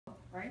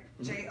right?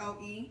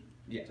 J-O-E?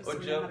 Yeah, Just or so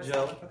we know how to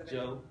spell it for the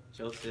video.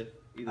 Joseph,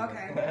 either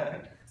Okay.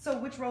 way. So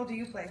which role do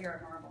you play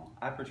here at Marvel?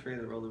 I portray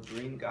the role of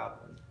Green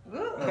Goblin.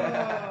 Ooh.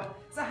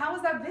 So how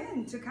has that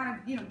been to kind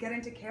of, get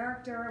into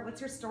character? What's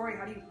your story?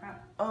 How do you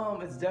prep?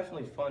 It's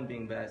definitely fun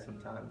being bad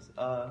sometimes.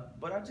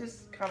 But I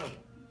just kind of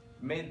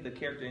made the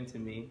character into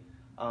me.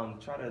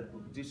 Try to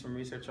do some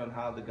research on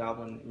how the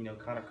Goblin,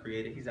 kind of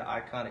created. He's an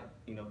iconic,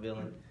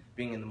 villain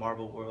being in the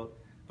Marvel world.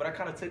 But I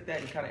kind of took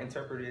that and kind of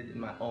interpreted it in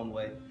my own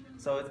way.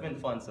 So it's been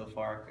fun so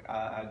far.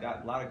 I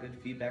got a lot of good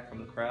feedback from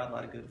the crowd, a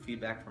lot of good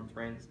feedback from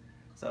friends.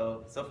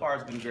 So far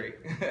it's been great.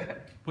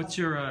 What's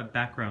your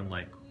background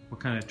like? What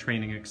kind of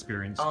training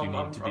experience do you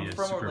need to be a supervillain? I'm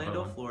from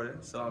Orlando, Florida,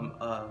 so I'm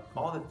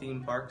all the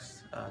theme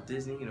parks,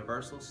 Disney,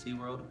 Universal,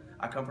 SeaWorld.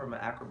 I come from an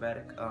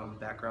acrobatic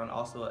background,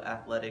 also an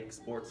athletic,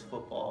 sports,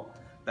 football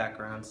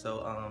background.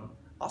 So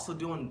also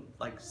doing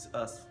like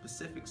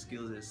specific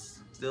skills is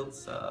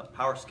stilts,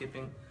 power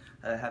skipping,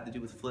 have to do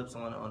with flips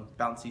on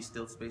bouncy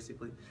stilts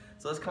basically.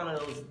 So it's kind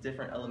of those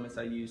different elements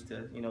I use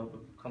to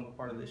become a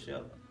part of this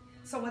show.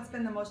 So what's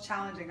been the most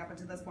challenging up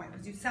until this point?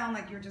 Because you sound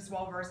like you're just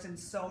well-versed in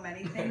so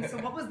many things. So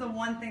what was the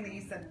one thing that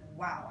you said,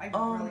 wow, I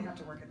really have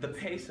to work at this? The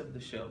pace of the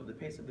show. The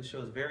pace of the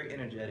show is very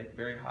energetic,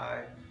 very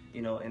high,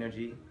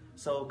 energy.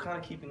 So kind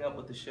of keeping up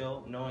with the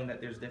show, knowing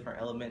that there's different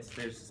elements.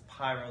 There's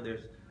pyro,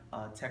 there's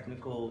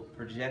technical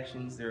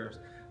projections, there's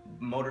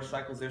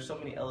motorcycles. There's so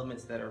many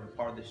elements that are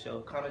part of the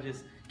show. Kind of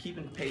just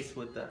keeping pace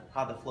with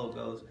how the flow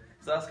goes.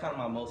 So that's kind of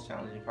my most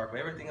challenging part. But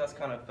everything else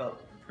kind of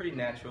felt pretty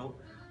natural.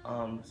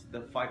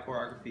 The fight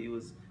choreography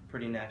was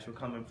pretty natural.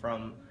 Coming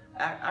from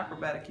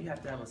acrobatic, you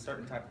have to have a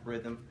certain type of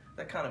rhythm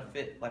that kind of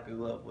fit like a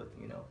glove with,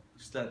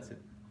 stunts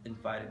and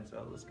fighting, so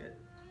it was good.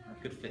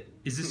 Good fit.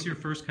 Is this your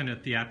first kind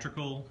of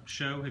theatrical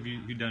show? Have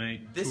you done any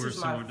tours? This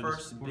is my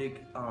first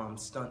big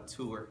stunt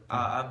tour.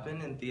 I've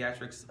been in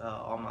theatrics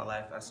all my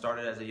life. I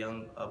started as a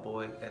young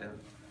boy at a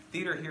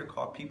theater here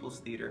called People's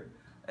Theater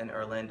in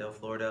Orlando,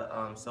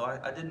 Florida. So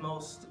I did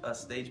most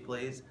stage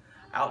plays.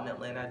 Out in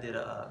Atlanta, I did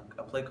a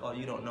play called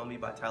You Don't Know Me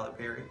by Tyler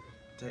Perry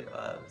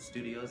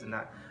Studios, and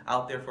I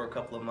out there for a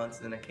couple of months,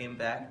 then I came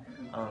back.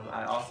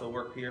 I also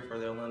work here for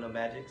the Orlando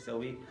Magic,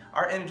 so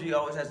our energy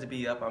always has to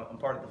be up. I'm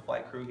part of the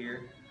flight crew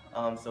here,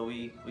 so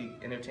we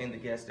entertain the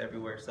guests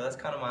everywhere. So that's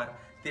kind of my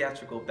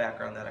theatrical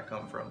background that I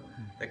come from.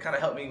 That kind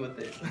of helped me with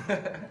this.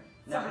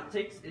 Now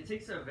it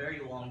takes a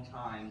very long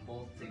time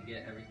both to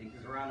get everything,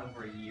 because around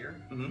over a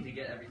year to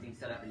get everything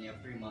set up, and you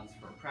have 3 months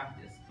for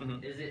practice.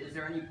 Is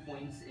there any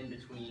points in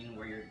between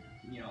where you're,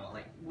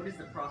 like, what is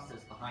the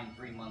process behind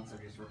 3 months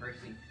of just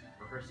rehearsing?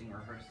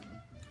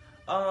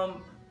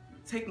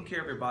 Taking care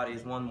of your body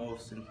is one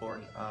most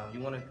important. You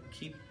want to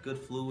keep good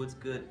fluids,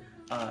 good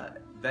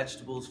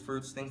vegetables,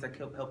 fruits, things that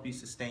can help you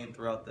sustain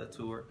throughout the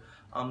tour.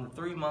 The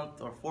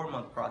 3-month or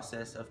 4-month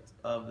process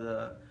of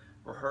the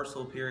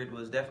rehearsal period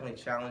was definitely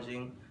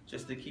challenging,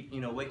 just to keep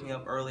waking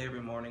up early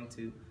every morning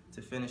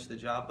to finish the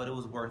job, but it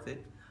was worth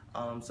it.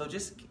 So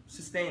just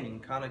sustaining,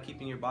 kind of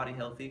keeping your body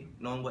healthy,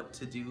 knowing what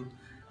to do,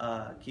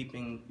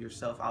 keeping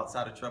yourself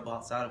outside of trouble,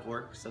 outside of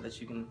work, so that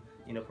you can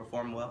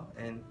perform well,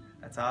 and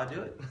that's how I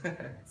do it.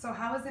 So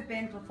how has it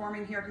been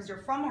performing here? Because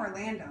you're from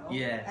Orlando,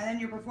 yeah, and then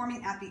you're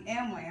performing at the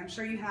Amway. I'm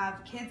sure you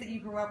have kids that you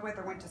grew up with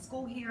or went to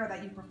school here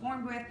that you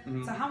performed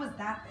with. So how has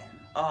that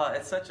been?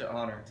 It's such an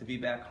honor to be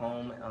back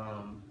home,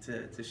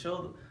 to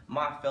show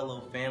my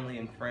fellow family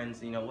and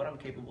friends, what I'm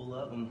capable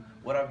of and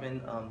what I've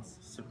been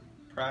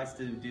surprised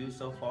to do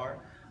so far.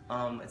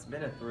 It's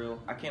been a thrill.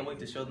 I can't wait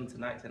to show them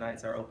tonight.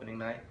 Tonight's our opening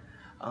night.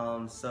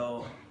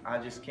 So I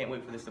just can't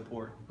wait for the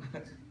support.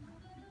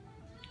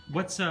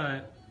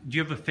 Do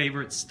you have a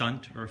favorite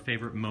stunt or a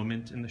favorite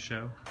moment in the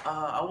show?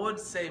 I would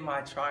say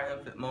my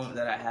triumphant moment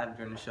that I have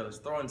during the show is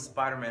throwing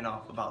Spider-Man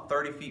off about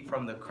 30 feet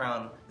from the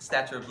crown, the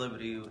Statue of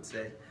Liberty, you would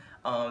say.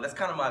 That's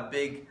kind of my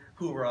big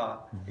hoorah,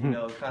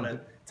 kind of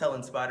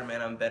telling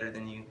Spider-Man I'm better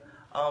than you.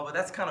 But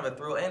that's kind of a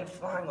thrill, and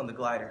flying on the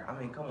glider. I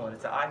mean, come on,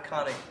 it's an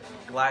iconic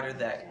glider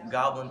that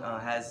Goblin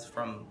has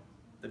from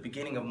the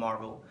beginning of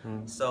Marvel.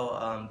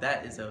 So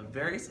that is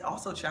it's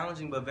also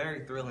challenging, but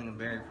very thrilling and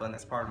very fun.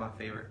 That's part of my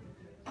favorite.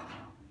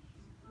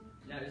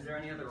 Now, is there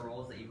any other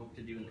roles that you hope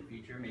to do in the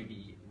future,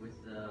 maybe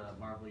with the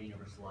Marvel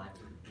Universe Live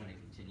when it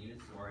continues,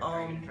 or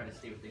are you going to try to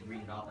stay with the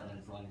Green Goblin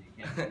as long as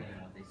you can, depending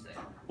on what they say?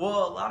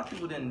 Well, a lot of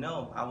people didn't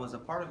know I was a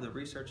part of the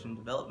research and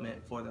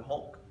development for the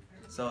Hulk.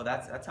 So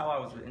that's how I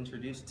was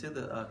introduced to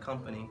the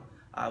company.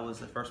 I was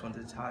the first one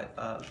to kind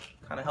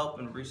of help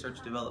and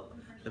research develop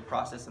the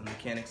process and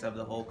mechanics of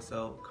the Hulk.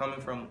 So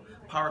coming from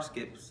power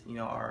skips,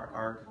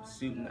 our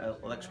suit and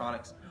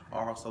electronics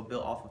are also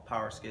built off of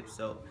power skips.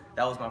 So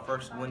that was my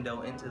first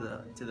window into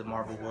the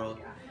Marvel world.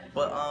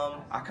 But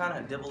I kind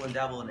of dibble and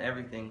dabble in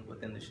everything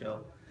within the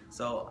show.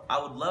 So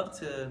I would love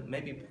to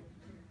maybe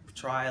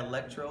try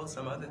electro,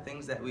 some other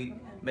things that we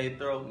may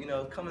throw,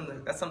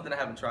 that's something I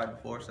haven't tried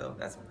before, so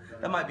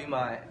that might be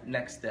my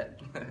next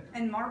step.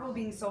 And Marvel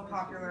being so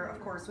popular,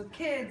 of course, with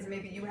kids,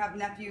 maybe you have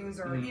nephews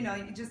or, you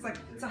just like,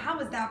 so how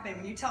has that been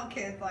when you tell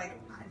kids, like,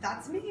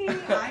 that's me,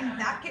 I'm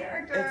that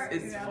character?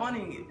 It's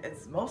funny,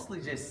 it's mostly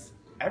just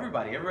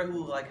everybody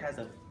who like has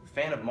a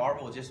fan of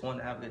Marvel, just want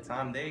to have a good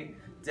time, they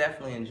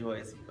definitely enjoy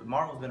it.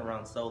 Marvel's been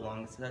around so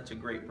long. It's such a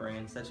great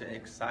brand, such an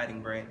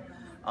exciting brand.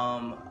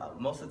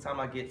 Most of the time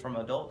I get from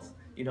adults,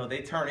 you know,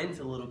 they turn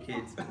into little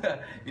kids.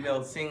 You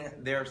know, seeing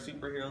their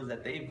superheroes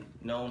that they've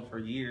known for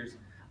years,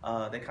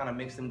 they kind of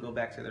makes them go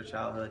back to their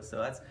childhood.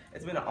 So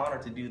it's been an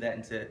honor to do that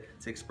and to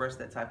express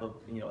that type of,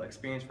 you know,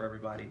 experience for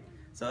everybody.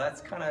 So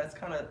that's kind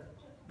of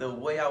the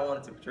way I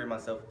wanted to portray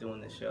myself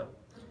doing this show.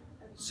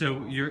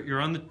 So you're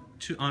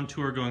on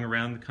tour going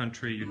around the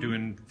country. You're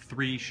doing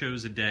 3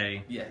 shows a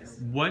day. Yes.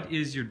 What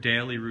is your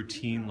daily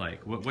routine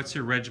like? What's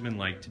your regimen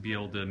like to be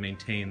able to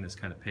maintain this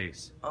kind of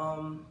pace?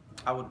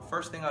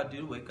 First thing I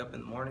do, wake up in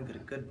the morning, get a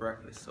good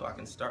breakfast so I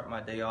can start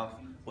my day off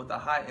with a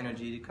high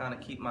energy to kind of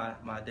keep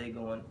my day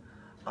going.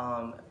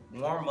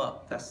 Warm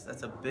up.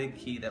 That's a big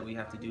key that we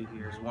have to do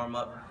here is warm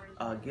up.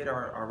 Get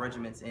our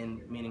regiments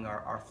in, meaning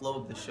our flow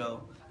of the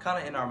show,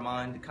 kind of in our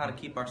mind to kind of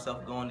keep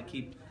ourselves going, to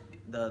keep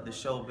the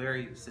show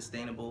very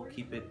sustainable,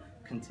 keep it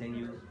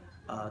continue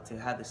to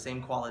have the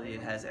same quality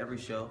it has every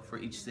show for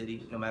each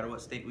city, no matter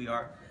what state we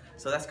are.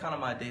 So that's kind of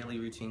my daily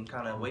routine,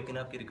 kind of waking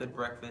up, get a good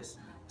breakfast,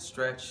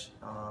 stretch,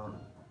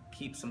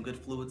 keep some good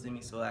fluids in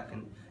me so I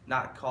can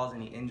not cause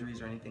any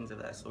injuries or anything of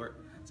that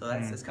sort. So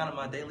that's kind of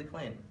my daily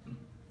plan.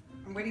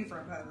 I'm waiting for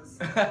a pose.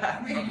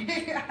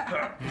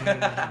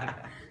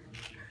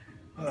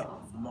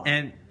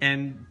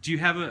 And do you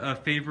have a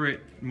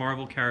favorite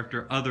Marvel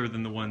character other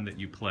than the one that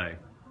you play?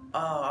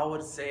 I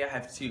would say I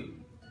have 2.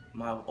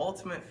 My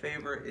ultimate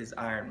favorite is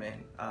Iron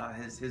Man.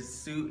 His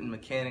suit and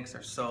mechanics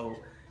are so,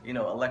 you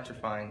know,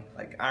 electrifying.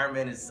 Like Iron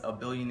Man is a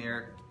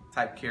billionaire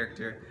type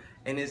character,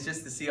 and it's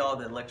just to see all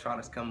the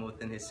electronics come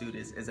within his suit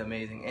is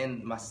amazing.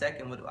 And my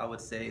second, I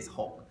would say, is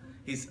Hulk.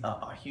 He's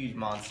a huge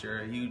monster,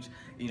 a huge,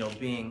 you know,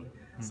 being.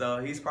 So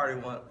he's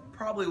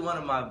probably one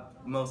of my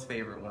most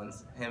favorite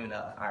ones. Him and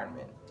Iron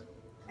Man.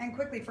 And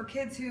quickly, for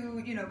kids who,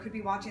 you know, could be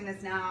watching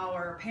this now,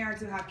 or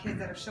parents who have kids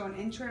that have shown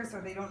interest,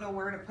 or they don't know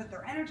where to put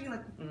their energy,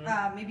 like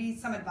maybe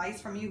some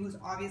advice from you, who's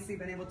obviously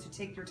been able to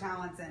take your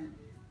talents and,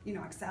 you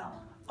know,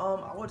 excel.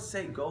 I would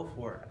say go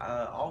for it.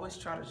 Always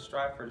try to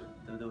strive for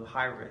the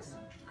high risk,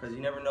 because you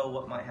never know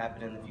what might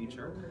happen in the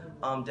future.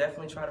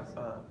 Definitely try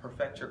to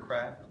perfect your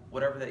craft,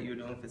 whatever that you're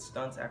doing. If it's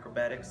stunts,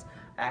 acrobatics,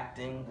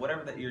 acting,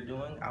 whatever that you're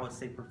doing, I would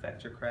say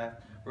perfect your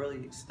craft.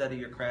 Really study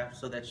your craft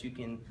so that you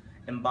can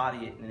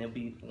embody it, and it'll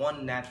be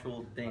one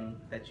natural thing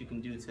that you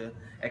can do to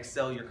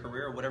excel your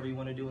career or whatever you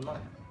want to do in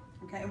life.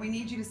 Okay, and we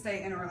need you to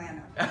stay in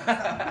Orlando.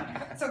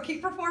 So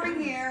keep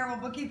performing here. We'll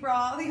book you for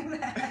all the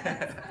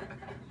events.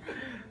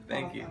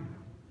 Thank you.